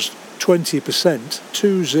shareholders 20%,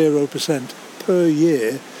 20% per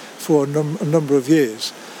year for a number of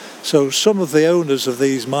years. So some of the owners of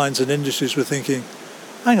these mines and industries were thinking,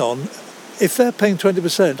 hang on, if they're paying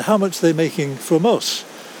 20%, how much are they making from us?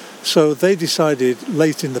 So they decided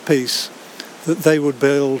late in the piece that they would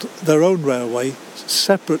build their own railway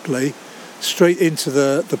separately straight into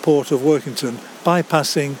the port of Workington,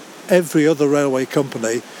 bypassing every other railway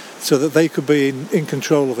company so that they could be in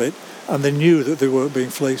control of it, and they knew that they weren't being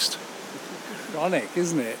fleeced. Ironic,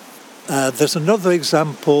 isn't it? There's another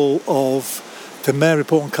example of the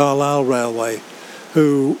Maryport and Carlisle Railway,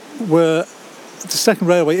 who were the second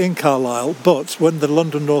railway in Carlisle, but when the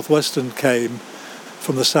London North Western came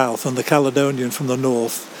from the south and the Caledonian from the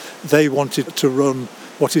north, they wanted to run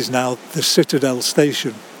what is now the Citadel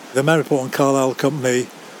Station. The Maryport and Carlisle Company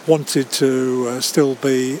wanted to still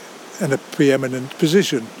be in a preeminent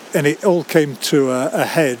position, and it all came to a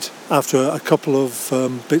head after a couple of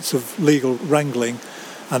bits of legal wrangling,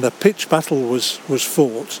 and a pitched battle was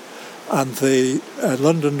fought, and the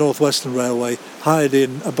London North Western Railway hired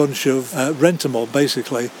in a bunch of rent-a-mob,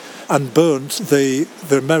 basically, and burnt the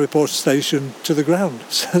Maryport station to the ground,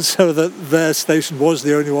 so that their station was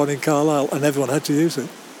the only one in Carlisle, and everyone had to use it.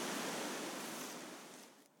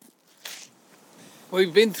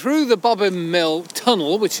 We've been through the Bobbin Mill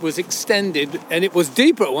tunnel, which was extended, and it was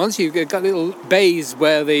deeper at once. You've got little bays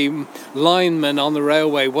where the linemen on the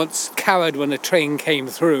railway once cowered when a train came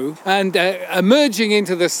through. And emerging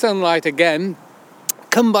into the sunlight again,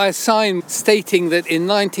 come by a sign stating that in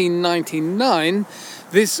 1999,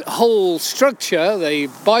 this whole structure, the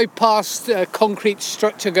bypassed concrete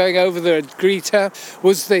structure going over the Greta,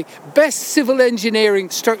 was the best civil engineering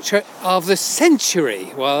structure of the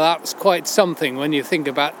century. Well, that's quite something when you think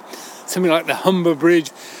about something like the Humber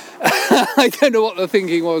Bridge. I don't know what the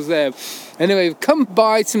thinking was there. Anyway, we've come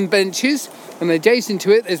by some benches, and adjacent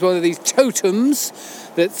to it there's one of these totems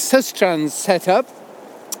that Sustrans set up.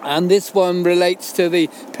 And this one relates to the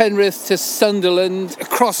Penrith to Sunderland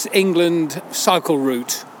across England cycle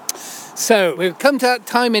route. So we've come to that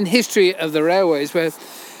time in history of the railways where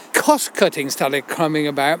cost-cutting started coming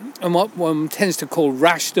about and what one tends to call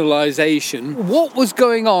rationalisation. What was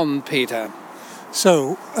going on, Peter?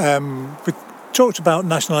 So we talked about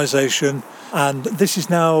nationalisation, and this is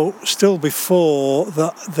now still before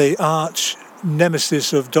the arch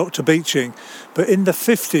nemesis of Dr. Beeching, but in the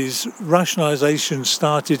 50s rationalisation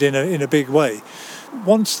started in a big way.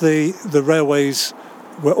 Once the railways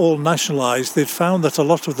were all nationalised, they'd found that a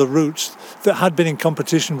lot of the routes that had been in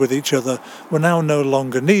competition with each other were now no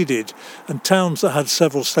longer needed, and towns that had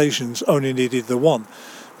several stations only needed the one.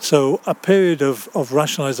 So a period of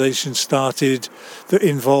rationalisation started that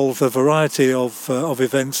involved a variety of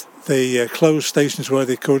events. They closed stations where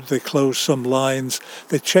they could, they closed some lines,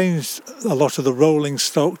 they changed a lot of the rolling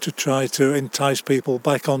stock to try to entice people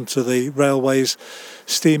back onto the railways.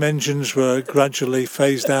 Steam engines were gradually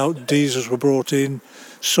phased out, diesels were brought in,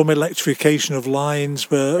 some electrification of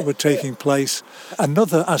lines were taking place.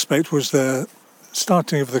 Another aspect was the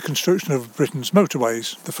starting of the construction of Britain's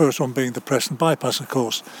motorways, the first one being the Preston Bypass, of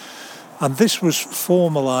course. And this was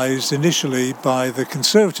formalised initially by the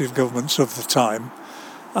Conservative governments of the time.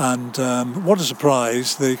 And what a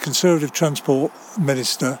surprise, the Conservative Transport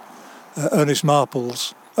Minister, Ernest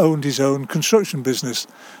Marples, owned his own construction business.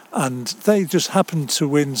 And they just happened to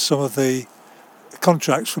win some of the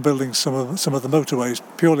contracts for building some of the motorways,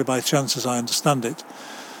 purely by chance, as I understand it.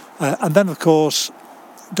 And then, of course,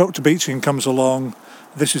 Dr. Beeching comes along.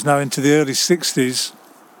 This is now into the early 60s,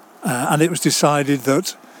 and it was decided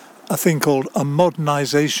that a thing called a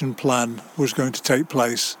modernisation plan was going to take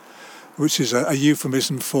place, which is a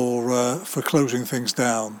euphemism for closing things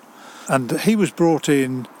down. And he was brought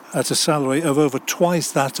in at a salary of over twice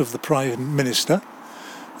that of the Prime Minister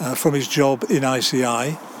from his job in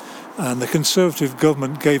ICI, and the Conservative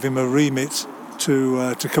government gave him a remit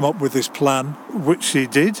to come up with this plan, which he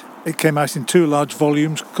did. It came out in 2 large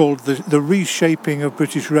volumes called The Reshaping of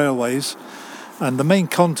British Railways, and the main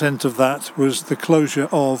content of that was the closure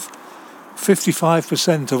of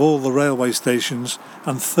 55% of all the railway stations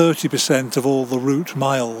and 30% of all the route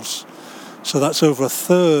miles. So that's over a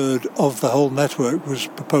third of the whole network was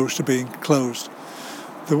proposed to be closed.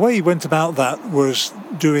 The way he went about that was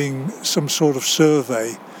doing some sort of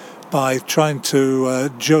survey by trying to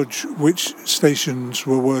judge which stations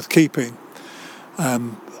were worth keeping.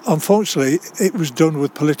 Unfortunately, it was done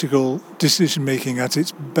with political decision-making at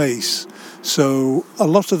its base. So a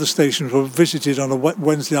lot of the stations were visited on a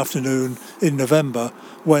Wednesday afternoon in November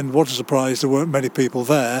when, what a surprise, there weren't many people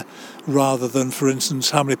there, rather than, for instance,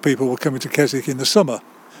 how many people were coming to Keswick in the summer.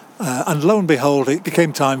 And lo and behold, it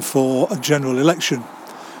became time for a general election.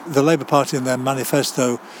 The Labour Party in their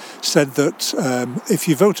manifesto said that if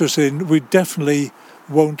you vote us in, we definitely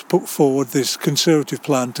won't put forward this Conservative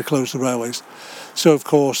plan to close the railways. So, of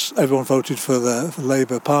course, everyone voted for the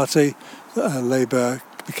Labour Party. Labour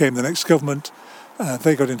became the next government.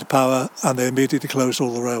 They got into power and they immediately closed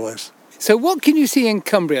all the railways. So what can you see in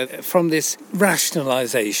Cumbria from this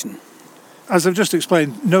rationalisation? As I've just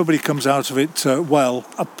explained, nobody comes out of it well,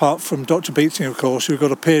 apart from Dr. Beeching, of course, who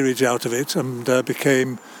got a peerage out of it and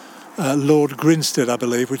became Lord Grinstead, I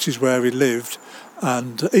believe, which is where he lived.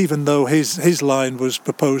 And even though his line was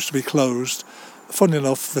proposed to be closed, funnily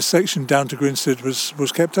enough, the section down to Grinstead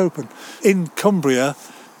was kept open. In Cumbria,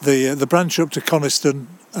 the branch up to Coniston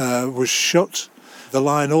was shut. The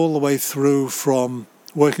line all the way through from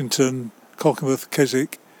Workington, Cockermouth,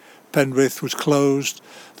 Keswick, Penrith was closed.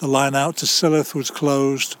 The line out to Silloth was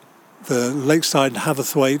closed. The Lakeside and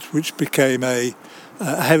Haverthwaite, which became a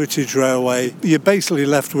heritage railway. You're basically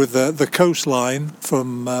left with the coastline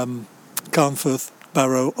from Carnforth,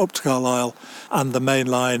 Barrow up to Carlisle, and the main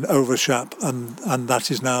line over Shap, and that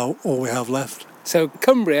is now all we have left. So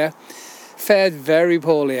Cumbria fared very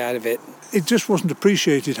poorly out of it. It just wasn't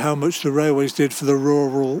appreciated how much the railways did for the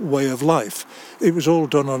rural way of life. It was all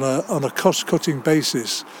done on a cost-cutting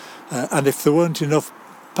basis, And if there weren't enough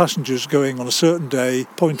passengers going on a certain day,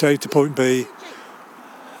 point A to point B,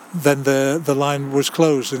 then the line was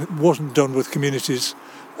closed, and it wasn't done with communities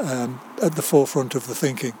at the forefront of the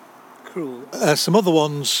thinking. Cruel. Some other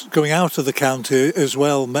ones going out of the county as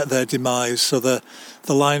well met their demise. So the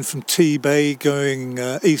line from T Bay going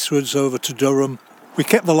eastwards over to Durham. We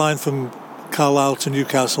kept the line from Carlisle to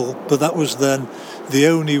Newcastle, but that was then the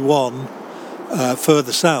only one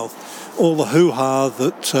further south. All the hoo-ha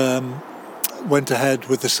that went ahead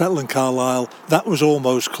with the Settle and Carlisle, that was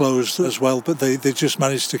almost closed as well, but they just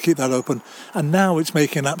managed to keep that open. And now it's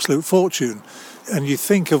making an absolute fortune. And you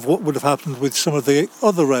think of what would have happened with some of the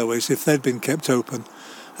other railways if they'd been kept open,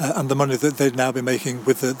 and the money that they'd now be making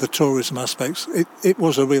with the tourism aspects. It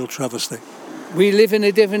was a real travesty. We live in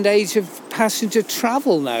a different age of passenger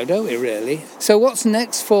travel now, don't we, really? So what's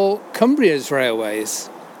next for Cumbria's railways?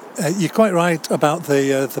 You're quite right about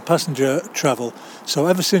the passenger travel. So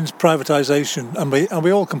ever since privatisation, and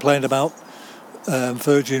we all complained about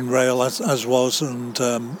Virgin Rail as was, and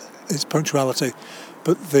its punctuality,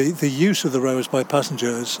 but the use of the railways by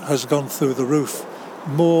passengers has gone through the roof.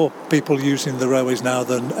 More people using the railways now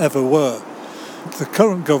than ever were. The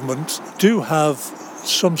current government do have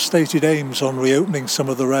some stated aims on reopening some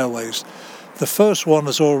of the railways. The first one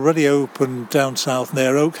has already opened down south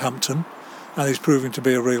near Oakhampton, and is proving to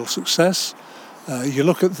be a real success. You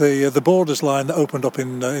look at the Borders line that opened up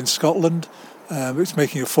in Scotland, it's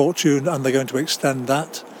making a fortune, and they're going to extend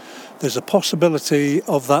that. There's a possibility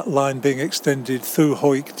of that line being extended through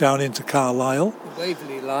Hawick down into Carlisle. The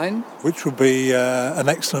Waverley line. Which would be an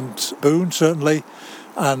excellent boon, certainly.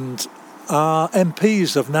 And our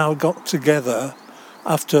MPs have now got together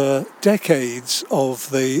after decades of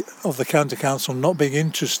the County Council not being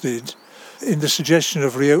interested in the suggestion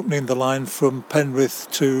of reopening the line from Penrith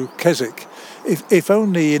to Keswick, if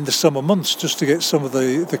only in the summer months, just to get some of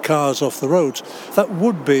the cars off the roads. That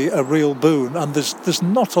would be a real boon, and there's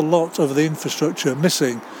not a lot of the infrastructure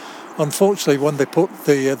missing. Unfortunately, when they put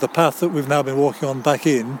the path that we've now been walking on back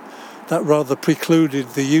in, that rather precluded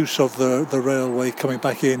the use of the railway coming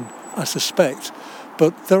back in, I suspect.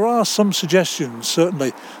 But there are some suggestions,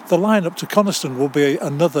 certainly. The line up to Coniston will be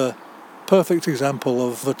another perfect example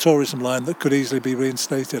of a tourism line that could easily be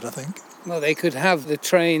reinstated, I think. Well, they could have the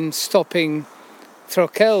train stopping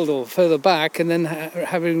Throckeld or further back, and then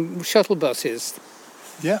having shuttle buses.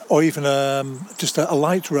 Yeah, or even just a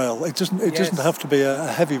light rail. It doesn't have to be a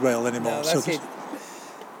heavy rail anymore. No, that's it.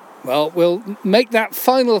 Well, we'll make that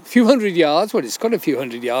final few hundred yards. Well, it's got a few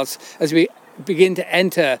hundred yards as we begin to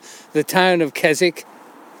enter the town of Keswick.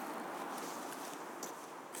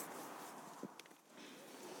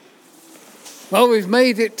 Well, we've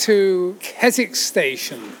made it to Keswick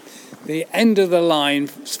Station, the end of the line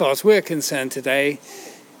as far as we're concerned today.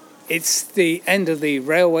 It's the end of the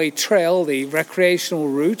railway trail, the recreational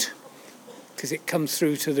route, because it comes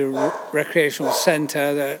through to the recreational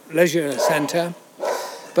centre, the leisure centre.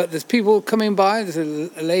 But there's people coming by. There's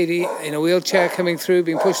a lady in a wheelchair coming through,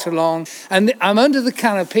 being pushed along. And I'm under the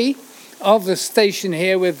canopy of the station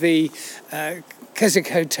here with the Keswick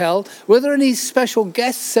Hotel. Were there any special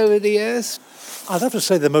guests over the years? I'd have to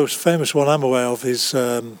say the most famous one I'm aware of is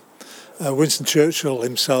Winston Churchill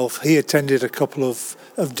himself. He attended a couple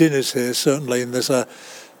of dinners here, certainly, and there's a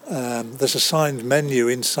signed menu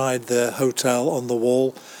inside the hotel on the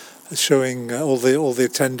wall showing all the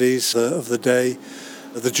attendees of the day.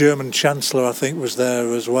 The German Chancellor, I think, was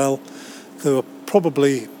there as well. There were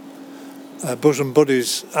probably bosom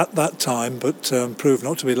buddies at that time, but proved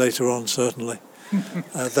not to be later on, certainly.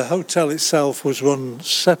 The hotel itself was run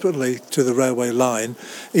separately to the railway line,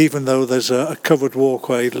 even though there's a covered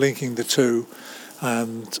walkway linking the two.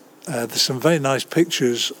 And there's some very nice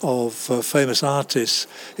pictures of famous artists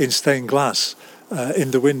in stained glass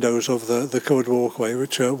in the windows of the covered walkway,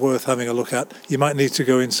 which are worth having a look at. You might need to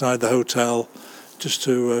go inside the hotel just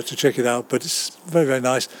to check it out, but it's very, very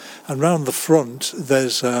nice. And round the front,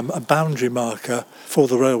 there's a boundary marker for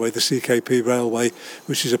the railway, the CKP railway,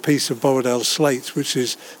 which is a piece of Borrowdale slate, which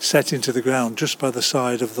is set into the ground just by the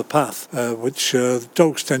side of the path, which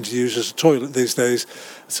dogs tend to use as a toilet these days.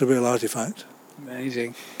 It's a real artefact.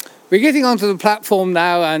 Amazing. We're getting onto the platform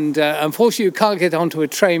now, and unfortunately you can't get onto a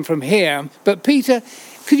train from here. But Peter,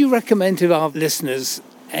 could you recommend to our listeners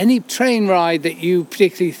any train ride that you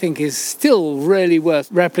particularly think is still really worth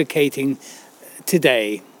replicating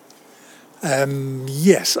today?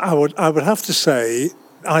 Yes, I would have to say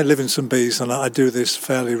I live in St Bees and I do this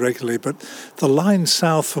fairly regularly, but the line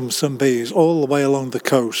south from St Bees all the way along the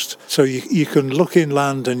coast, so you can look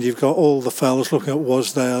inland and you've got all the fells looking at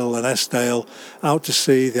Wasdale and Eskdale, out to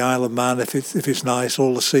sea, the Isle of Man if it's nice,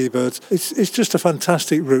 all the seabirds. It's just a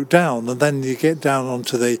fantastic route down, and then you get down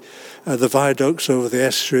onto the viaducts over the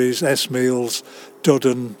estuaries, Esmeals,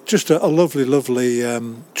 Duddon, just a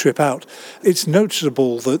lovely trip out. It's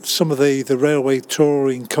noticeable that some of the railway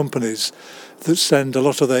touring companies that send a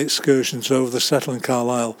lot of their excursions over the Settle and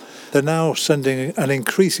Carlisle, they're now sending an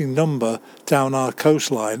increasing number down our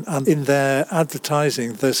coastline, and in their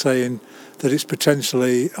advertising they're saying that it's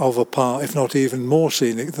potentially of a par, if not even more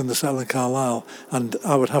scenic than the Settle and Carlisle, and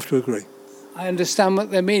I would have to agree. I understand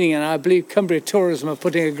what they're meaning, and I believe Cumbria Tourism are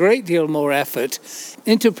putting a great deal more effort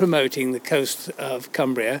into promoting the coast of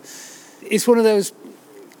Cumbria. It's one of those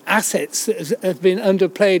assets that have been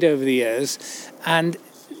underplayed over the years, and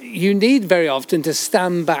you need very often to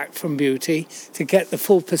stand back from beauty to get the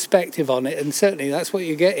full perspective on it, and certainly that's what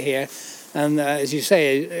you get here. And as you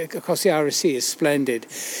say, across the Irish Sea is splendid.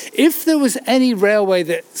 If there was any railway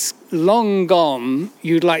that's long gone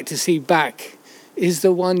you'd like to see back, is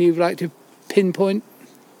there one you'd like to pinpoint?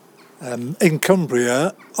 In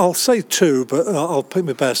Cumbria, I'll say two, but I'll pick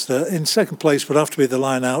my best. In second place would have to be the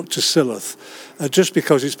line out to Silloth, just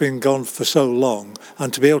because it's been gone for so long,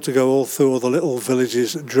 and to be able to go all through all the little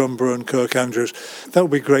villages, Drumborough and Kirk Andrews, that would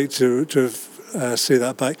be great to see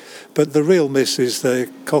that back. But the real miss is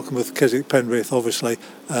the Cockermouth, Keswick, Penrith, obviously.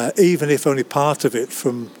 Even if only part of it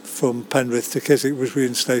from Penrith to Keswick was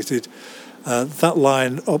reinstated, that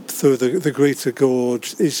line up through the Greta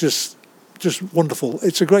Gorge is just wonderful.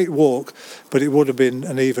 It's a great walk, but it would have been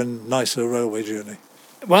an even nicer railway journey.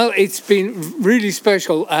 Well, it's been really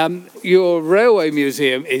special. Your railway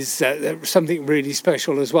museum is something really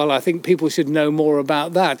special as well. I think people should know more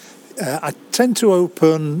about that. I tend to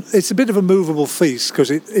open, it's a bit of a movable feast because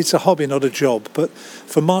it's a hobby, not a job, but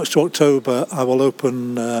from March to October I will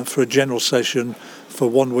open for a general session for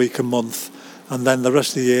 1 week a month, and then the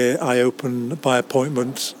rest of the year I open by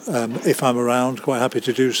appointment if I'm around, quite happy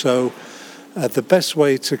to do so. The best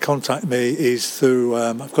way to contact me is through,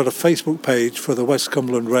 I've got a Facebook page for the West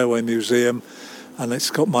Cumberland Railway Museum, and it's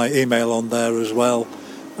got my email on there as well.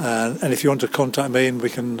 And if you want to contact me, and we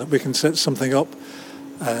can set something up.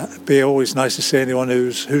 It'd be always nice to see anyone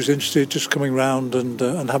who's interested, just coming round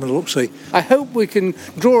and having a look-see. I hope we can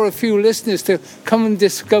draw a few listeners to come and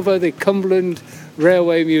discover the Cumberland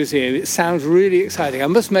Railway Museum. It sounds really exciting. I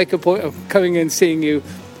must make a point of coming and seeing you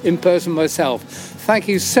in person myself. Thank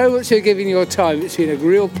you so much for giving your time. It's been a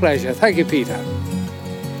real pleasure. Thank you, Peter.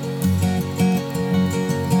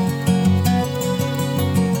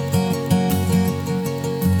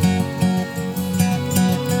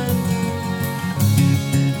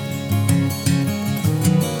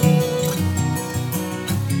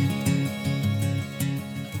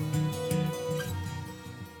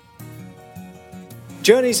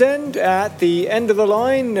 Journey's End, at the end of the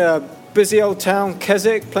line, busy old town,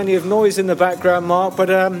 Keswick, plenty of noise in the background, Mark, but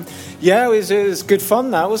yeah, it was good fun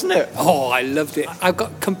that, wasn't it? Oh, I loved it. I've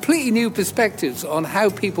got completely new perspectives on how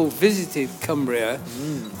people visited Cumbria,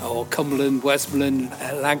 or Cumberland, Westmoreland,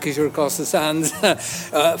 Lancashire across the sands,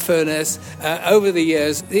 Furness, over the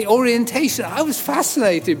years. The orientation, I was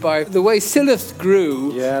fascinated by the way Silloth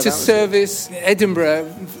grew to service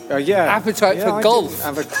Edinburgh. Appetite for golf.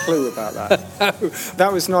 I didn't have a clue about that.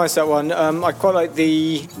 That was nice, that one. I quite like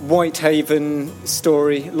the Whitehaven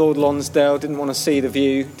story. Lord Lonsdale didn't want to see the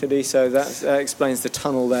view, did he? So that explains the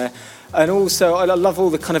tunnel there. And also, I love all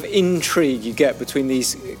the kind of intrigue you get between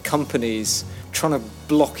these companies trying to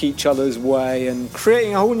block each other's way and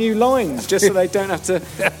creating a whole new lines just so they don't have to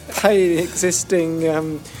pay the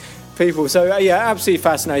existing people. So, yeah, absolutely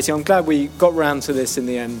fascinating. I'm glad we got round to this in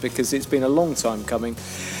the end because it's been a long time coming.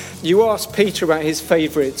 You asked Peter about his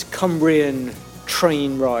favourite Cumbrian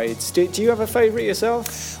train rides. Do you have a favourite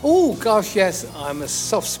yourself? Oh, gosh, yes. I'm a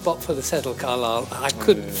soft spot for the Settle Carlisle. I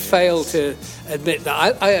couldn't fail to admit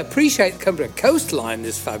that. I appreciate the Cumbria coastline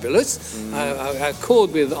is fabulous. I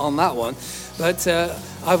accord with on that one. But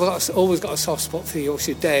I've always got a soft spot for the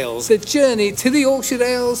Yorkshire Dales. The journey to the Yorkshire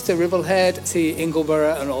Dales, to Ribblehead, to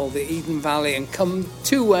Ingleborough and all the Eden Valley and come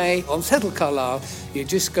two-way on Settle Carlisle, you're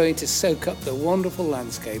just going to soak up the wonderful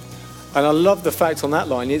landscape. And I love the fact on that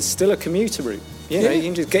line, it's still a commuter route. You know, you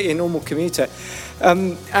can just get your normal commuter.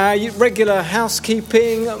 Regular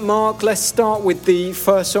housekeeping, Mark, let's start with the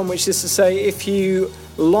first one, which is to say, if you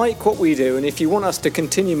like what we do and if you want us to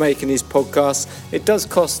continue making these podcasts, it does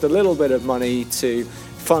cost a little bit of money to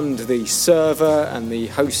fund the server and the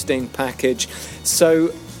hosting package.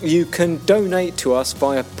 So you can donate to us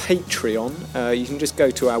via Patreon. You can just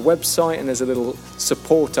go to our website and there's a little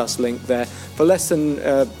support us link there. For less than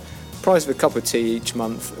price of a cup of tea each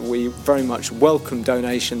month, we very much welcome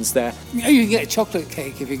donations there. You can get a chocolate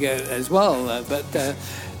cake if you go as well, but...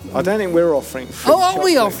 I don't think we're offering free are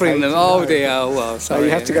we offering cake? them? No. Oh dear, oh well, sorry. No,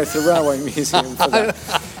 you have to go to the Railway Museum for that.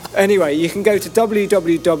 Anyway, you can go to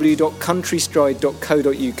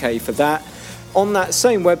www.countrystride.co.uk for that. On that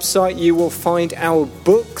same website, you will find our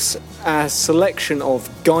books, a selection of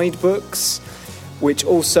guidebooks, which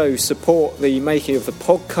also support the making of the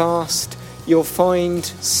podcast. You'll find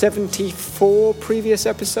 74 previous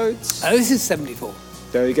episodes. Oh, this is 74.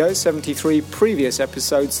 There you go, 73 previous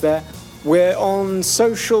episodes there. We're on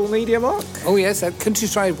social media, Mark? Oh yes, at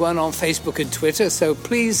Countrystride 1 on Facebook and Twitter, so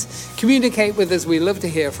please communicate with us. We love to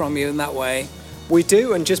hear from you in that way. We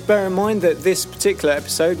do, and just bear in mind that this particular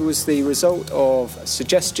episode was the result of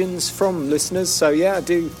suggestions from listeners, so yeah,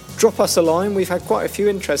 do drop us a line. We've had quite a few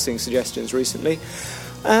interesting suggestions recently.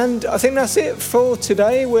 And I think that's it for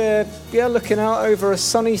today. We're looking out over a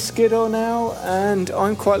sunny Skiddaw now, and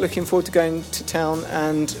I'm quite looking forward to going to town.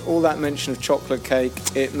 And all that mention of chocolate cake,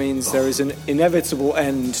 it means there is an inevitable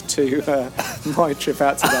end to my trip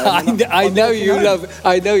out today. I know you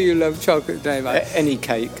love chocolate, Dave. Any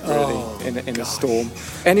cake, really, in a storm.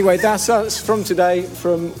 Anyway, that's us from today,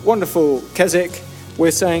 from wonderful Keswick.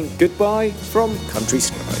 We're saying goodbye from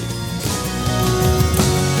Countrystride.